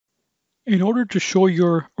In order to show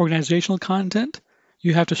your organizational content,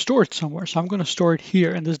 you have to store it somewhere. So I'm going to store it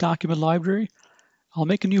here in this document library. I'll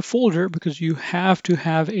make a new folder because you have to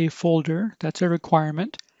have a folder. That's a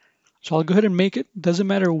requirement. So I'll go ahead and make it. Doesn't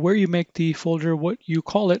matter where you make the folder, what you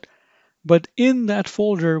call it, but in that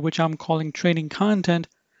folder, which I'm calling training content,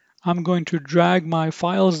 I'm going to drag my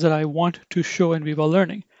files that I want to show in Viva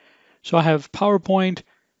Learning. So I have PowerPoint,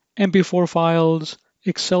 MP4 files,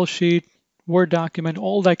 Excel sheet, Word document,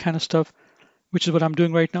 all that kind of stuff, which is what I'm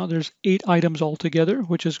doing right now. There's 8 items altogether,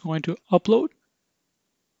 which is going to upload.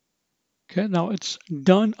 Okay, now it's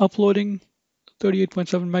done uploading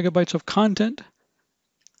 38.7 megabytes of content.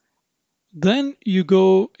 Then you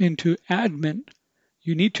go into admin.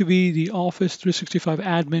 You need to be the Office 365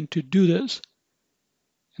 admin to do this.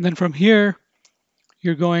 And then from here,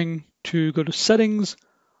 you're going to go to settings,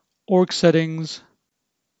 org settings.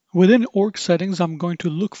 Within org settings, I'm going to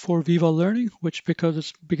look for Viva Learning, which because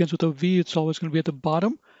it begins with a V, it's always going to be at the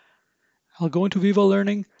bottom. I'll go into Viva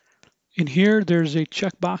Learning. In here, there's a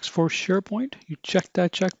checkbox for SharePoint. You check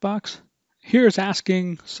that checkbox. Here it's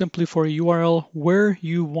asking simply for a URL where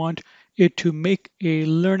you want it to make a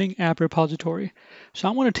learning app repository. So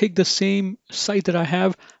I want to take the same site that I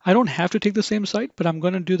have. I don't have to take the same site, but I'm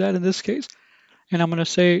going to do that in this case. And I'm going to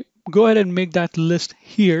say, go ahead and make that list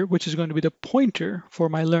here, which is going to be the pointer for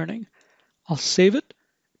my learning. I'll save it.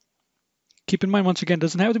 Keep in mind, once again, it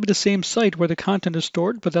doesn't have to be the same site where the content is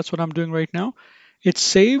stored, but that's what I'm doing right now. It's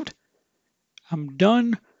saved. I'm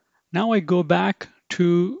done. Now I go back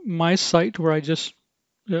to my site where I just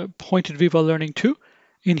pointed Viva Learning to.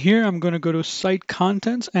 In here, I'm going to go to Site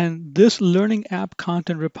Contents, and this Learning App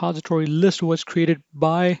Content Repository list was created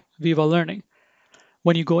by Viva Learning.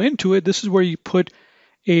 When you go into it, this is where you put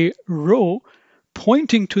a row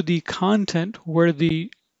pointing to the content where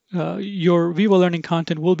your Viva Learning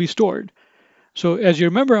content will be stored. So as you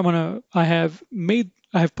remember, I have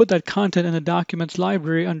put that content in the documents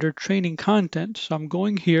library under training content. So I'm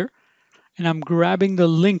going here and I'm grabbing the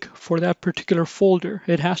link for that particular folder.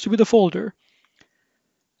 It has to be the folder.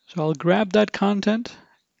 So I'll grab that content,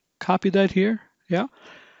 copy that here. Yeah.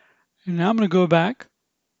 And now I'm going to go back.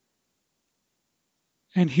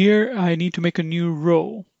 And here I need to make a new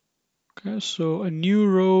row. Okay, so a new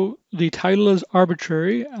row, the title is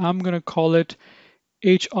arbitrary. I'm going to call it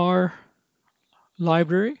HR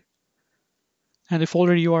library. And the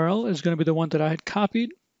folder URL is going to be the one that I had copied,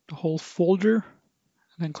 the whole folder,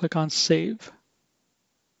 and then click on Save.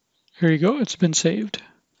 Here you go, it's been saved.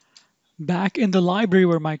 Back in the library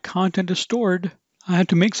where my content is stored, I had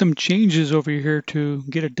to make some changes over here to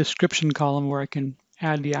get a description column where I can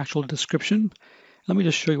add the actual description. Let me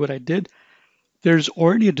just show you what I did. There's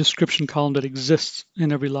already a description column that exists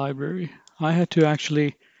in every library. I had to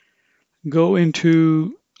actually go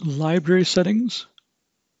into library settings,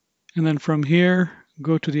 and then from here,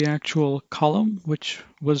 go to the actual column, which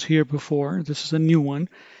was here before. This is a new one,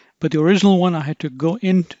 but the original one, I had to go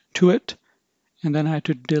into it, and then I had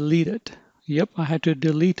to delete it. Yep, I had to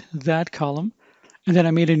delete that column. And then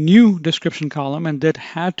I made a new description column, and that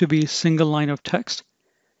had to be single line of text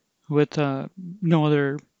with no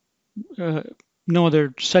other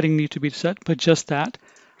setting need to be set, but just that.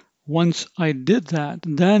 Once I did that,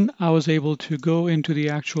 then I was able to go into the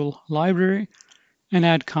actual library and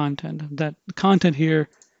add content. That content here,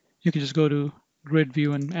 you can just go to grid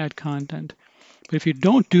view and add content. But if you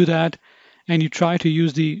don't do that and you try to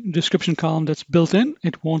use the description column that's built in,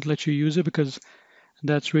 it won't let you use it because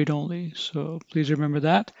that's read only. So please remember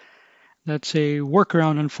that. That's a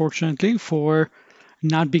workaround, unfortunately, for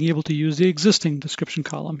not being able to use the existing description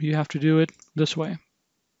column. You have to do it this way.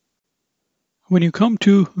 When you come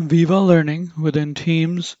to Viva Learning within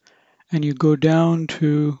Teams and you go down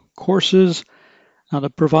to Courses, now the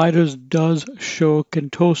providers does show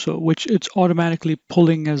Kentoso, which it's automatically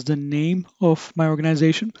pulling as the name of my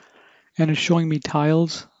organization, and it's showing me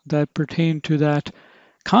tiles that pertain to that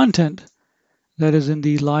content that is in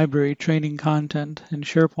the library training content in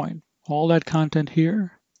SharePoint. All that content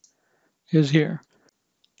here is here.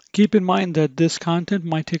 Keep in mind that this content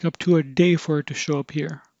might take up to a day for it to show up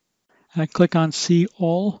here. I click on See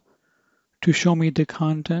All to show me the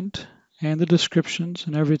content and the descriptions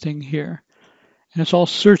and everything here. And it's all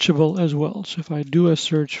searchable as well. So if I do a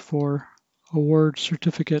search for award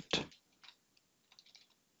certificate,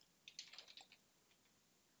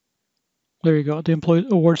 there you go. The employee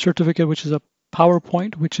award certificate, which is a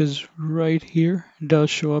PowerPoint, which is right here, does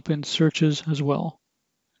show up in searches as well.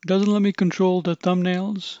 Doesn't let me control the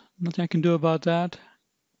thumbnails. Nothing I can do about that.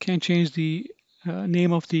 Can't change the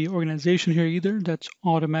name of the organization here either. That's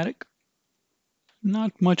automatic.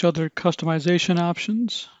 Not much other customization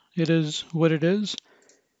options. It is what it is.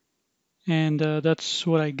 And that's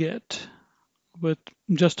what I get with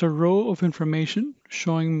just a row of information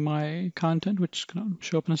showing my content, which is going to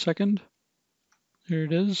show up in a second. Here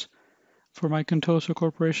it is for my Contoso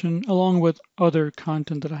Corporation, along with other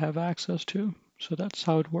content that I have access to. So that's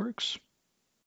how it works.